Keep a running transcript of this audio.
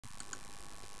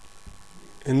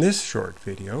In this short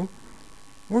video,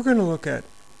 we're going to look at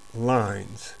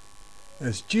lines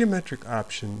as geometric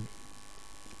objects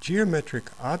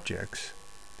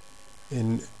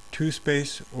in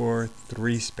 2-space or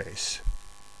 3-space.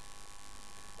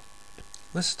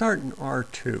 Let's start in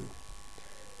R2.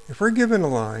 If we're given a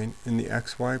line in the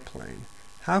xy plane,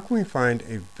 how can we find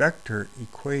a vector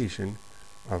equation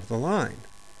of the line?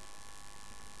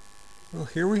 Well,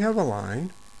 here we have a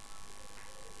line,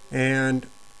 and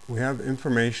we have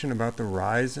information about the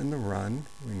rise and the run.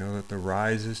 We know that the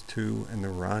rise is 2 and the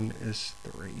run is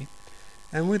 3.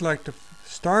 And we'd like to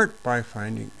start by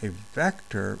finding a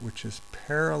vector which is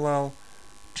parallel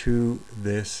to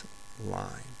this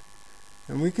line.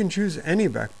 And we can choose any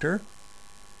vector.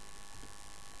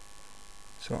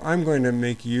 So I'm going to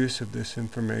make use of this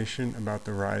information about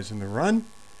the rise and the run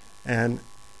and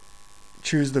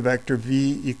choose the vector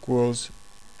v equals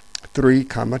 3,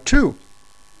 2.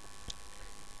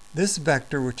 This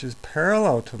vector, which is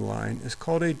parallel to the line, is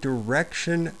called a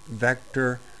direction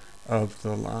vector of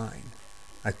the line.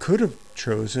 I could have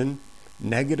chosen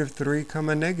 -3,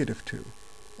 -2,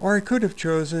 or I could have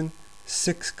chosen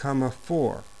 6,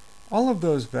 4. All of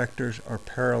those vectors are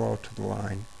parallel to the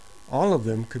line. All of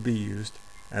them could be used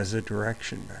as a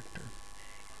direction vector.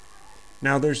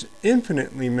 Now there's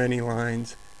infinitely many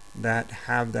lines that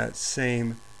have that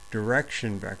same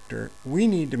direction vector. We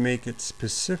need to make it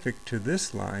specific to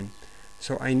this line,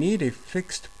 so I need a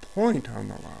fixed point on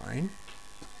the line.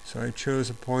 So I chose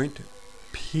a point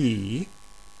P,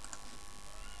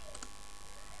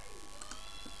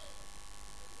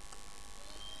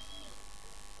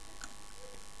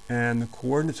 and the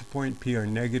coordinates of point P are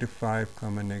 -5,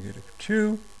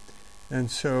 -2, and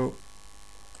so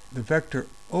the vector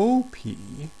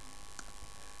OP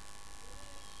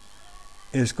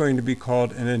is going to be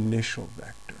called an initial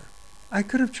vector. I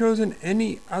could have chosen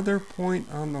any other point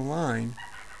on the line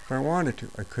if I wanted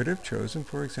to. I could have chosen,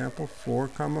 for example, 4,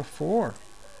 4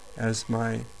 as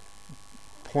my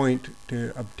point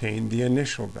to obtain the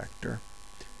initial vector.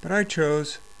 But I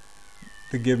chose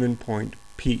the given point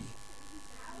P.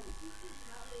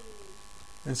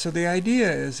 And so the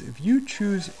idea is, if you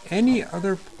choose any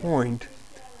other point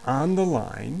on the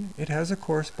line, it has a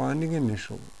corresponding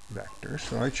initial vector.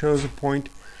 So I chose a point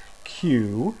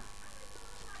Q,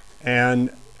 and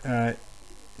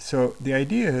so the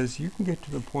idea is you can get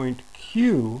to the point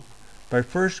Q by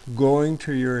first going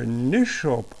to your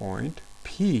initial point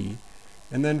P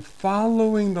and then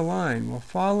following the line. Well,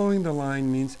 following the line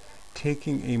means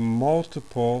taking a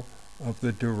multiple of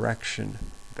the direction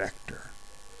vector.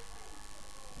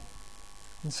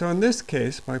 And so in this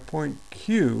case, my point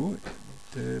Q,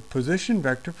 the position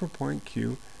vector for point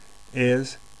Q,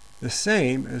 is the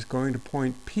same as going to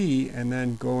point P and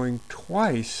then going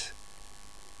twice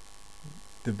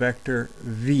the vector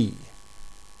V.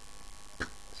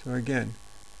 So again,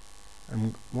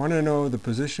 I want to know the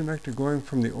position vector going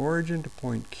from the origin to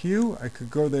point Q. I could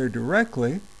go there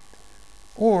directly,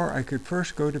 or I could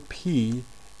first go to P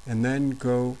and then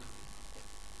go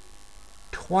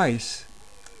twice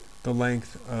the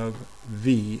length of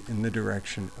V in the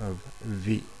direction of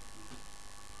V.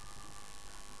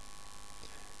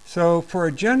 So for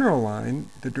a general line,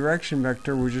 the direction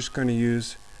vector, we're just going to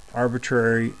use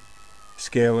arbitrary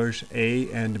scalars A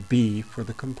and B for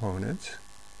the components.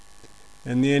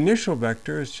 And the initial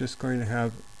vector is just going to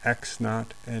have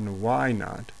x0 and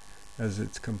y0 as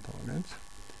its components.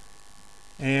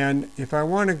 And if I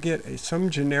want to get some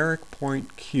generic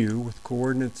point Q with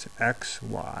coordinates x,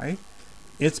 y,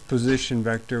 its position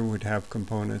vector would have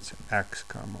components x,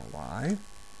 y.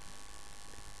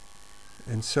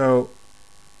 And so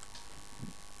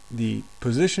the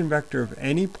position vector of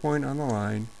any point on the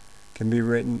line can be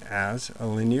written as a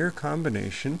linear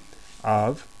combination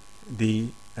of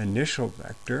the initial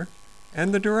vector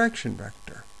and the direction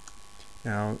vector.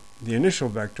 Now, the initial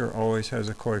vector always has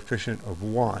a coefficient of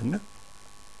 1.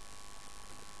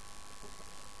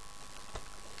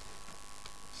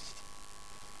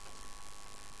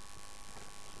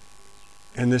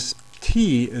 And this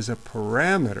t is a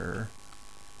parameter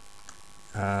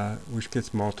which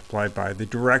gets multiplied by the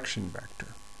direction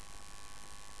vector.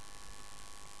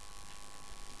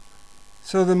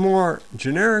 So the more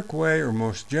generic way, or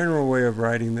most general way of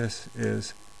writing this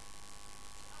is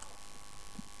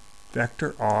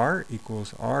vector r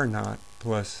equals r0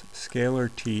 plus scalar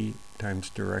t times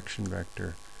direction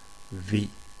vector v.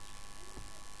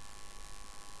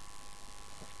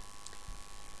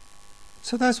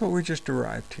 So that's what we just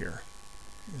derived here,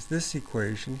 is this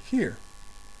equation here.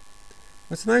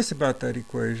 What's nice about that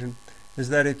equation is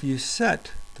that if you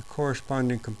set the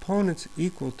corresponding components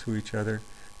equal to each other,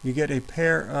 you get a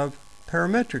pair of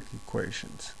parametric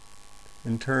equations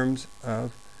in terms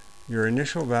of your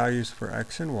initial values for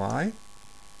x and y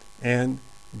and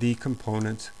the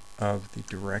components of the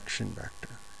direction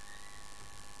vector.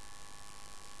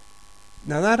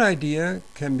 Now that idea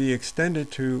can be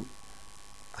extended to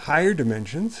higher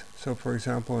dimensions. So for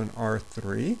example in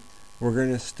R3 we're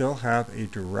going to still have a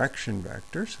direction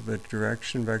vector. So the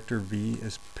direction vector v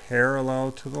is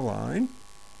parallel to the line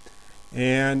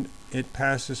and it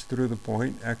passes through the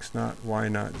point x naught, y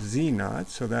naught, z naught.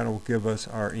 So that'll give us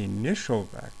our initial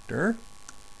vector.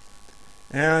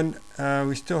 And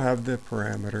we still have the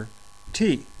parameter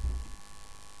t.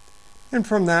 And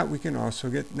from that we can also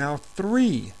get now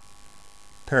 3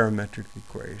 parametric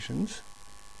equations.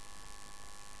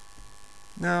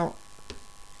 Now,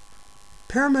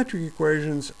 parametric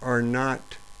equations are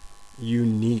not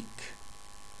unique.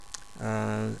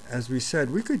 As we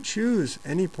said, we could choose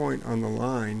any point on the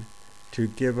line to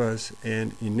give us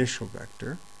an initial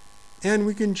vector, and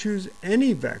we can choose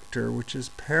any vector which is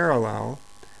parallel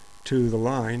to the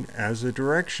line as a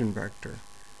direction vector.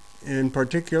 In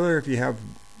particular, if you have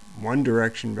one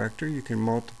direction vector, you can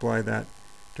multiply that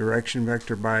direction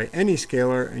vector by any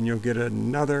scalar and you'll get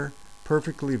another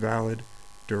perfectly valid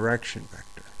direction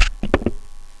vector.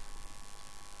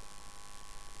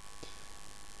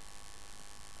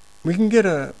 We can get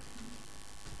an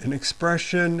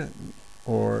expression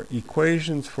or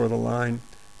equations for the line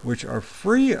which are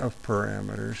free of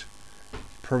parameters,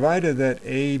 provided that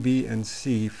a, b, and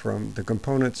c from the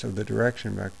components of the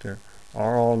direction vector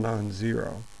are all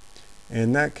non-zero.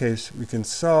 In that case, we can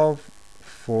solve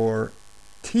for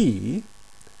t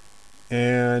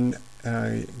and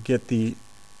get the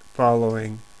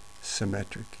following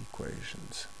symmetric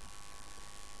equations.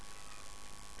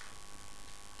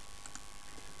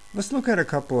 Let's look at a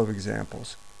couple of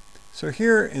examples. So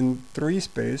here in 3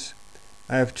 space,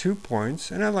 I have 2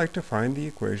 points, and I'd like to find the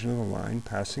equation of the line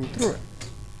passing through it.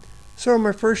 So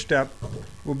my first step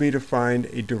will be to find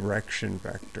a direction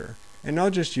vector, and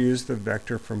I'll just use the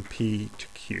vector from P to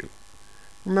Q.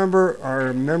 Remember,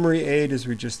 our memory aid is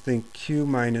we just think Q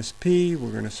minus P.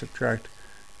 We're going to subtract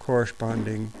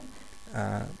corresponding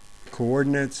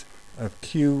coordinates of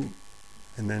Q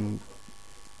and then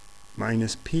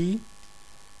minus P.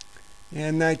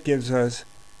 And that gives us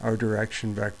our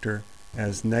direction vector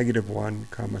as -1,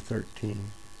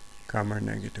 13,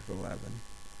 -11.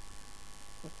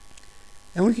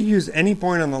 And we can use any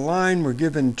point on the line. We're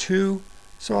given 2,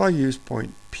 so I'll use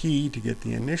point P to get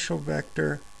the initial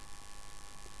vector.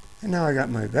 And now I got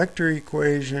my vector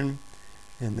equation,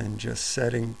 and then just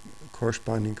setting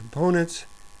corresponding components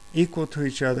equal to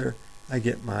each other, I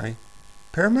get my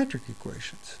parametric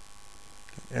equations.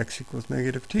 X equals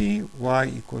 -t, y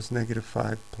equals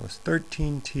 -5 plus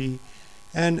 13t,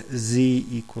 and z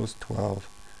equals 12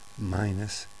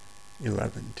 minus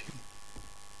 11t.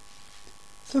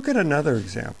 Let's look at another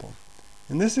example.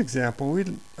 In this example,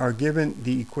 we are given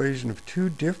the equation of 2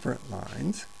 different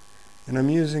lines, and I'm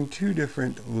using 2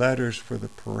 different letters for the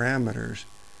parameters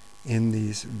in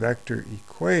these vector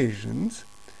equations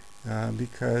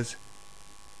because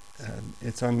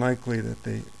it's unlikely that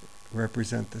they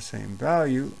represent the same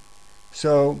value.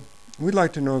 So we'd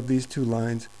like to know if these 2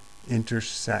 lines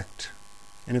intersect.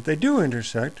 And if they do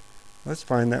intersect, let's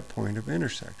find that point of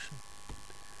intersection.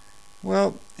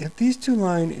 Well, if these 2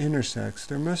 lines intersect,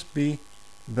 there must be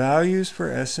values for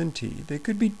s and t. They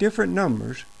could be different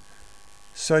numbers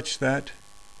such that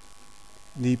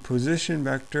the position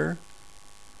vector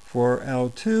for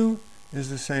L2 is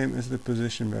the same as the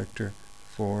position vector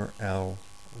for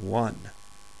L1.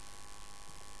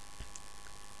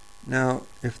 Now,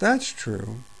 if that's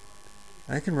true,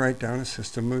 I can write down a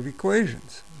system of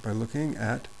equations by looking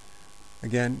at,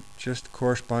 again, just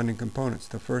corresponding components.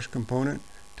 The first component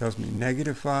tells me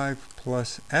 -5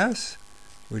 plus s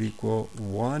would equal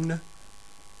 1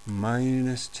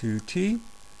 minus 2t.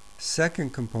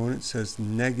 Second component says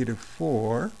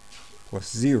 -4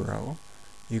 plus 0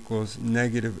 equals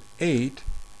 -8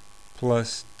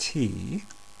 plus t.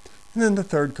 And then the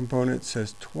third component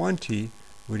says 20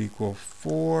 would equal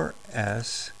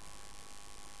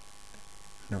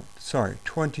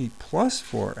 20 plus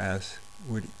 4s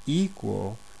would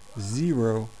equal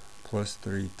 0 plus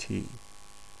 3t.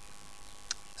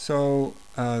 So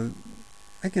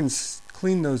I can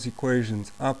clean those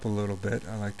equations up a little bit.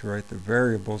 I like to write the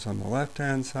variables on the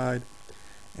left-hand side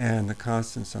and the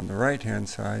constants on the right-hand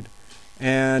side.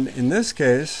 And in this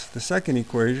case, the second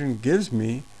equation gives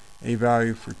me a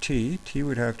value for t. T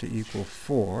would have to equal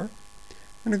 4.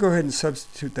 I'm going to go ahead and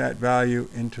substitute that value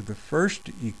into the first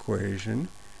equation,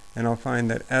 and I'll find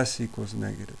that s equals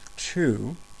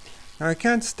 -2. Now I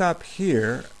can't stop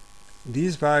here.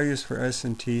 these values for s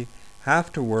and t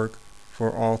have to work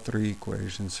for all three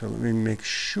equations. So let me make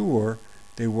sure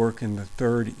they work in the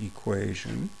third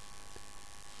equation.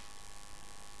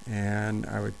 And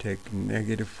I would take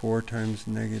negative 4 times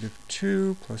negative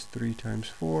 2 plus 3 times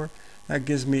 4. That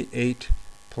gives me 8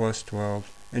 plus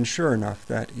 12. And sure enough,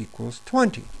 that equals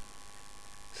 20.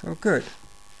 So good.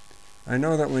 I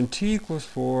know that when t equals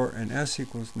 4 and s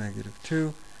equals negative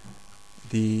 2,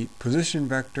 the position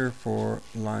vector for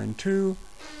line 2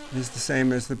 is the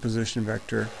same as the position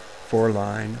vector for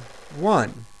line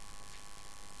 1.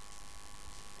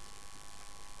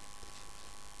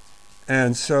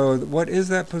 And so what is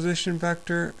that position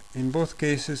vector? In both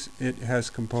cases, it has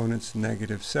components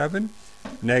negative 7,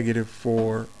 negative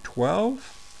 4,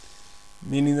 12,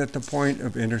 meaning that the point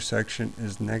of intersection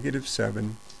is negative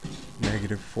 7,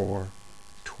 negative 4,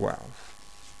 12.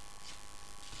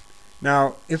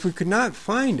 Now, if we could not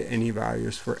find any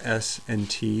values for s and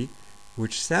t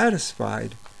which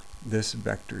satisfied this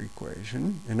vector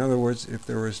equation, in other words, if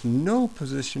there was no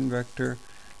position vector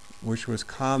which was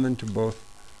common to both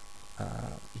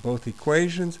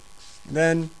equations,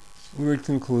 then we would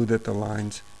conclude that the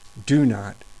lines do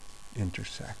not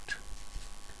intersect.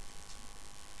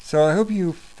 So I hope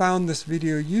you found this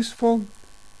video useful,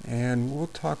 and we'll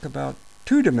talk about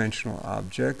two-dimensional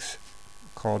objects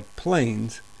called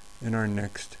planes in our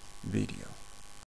next video.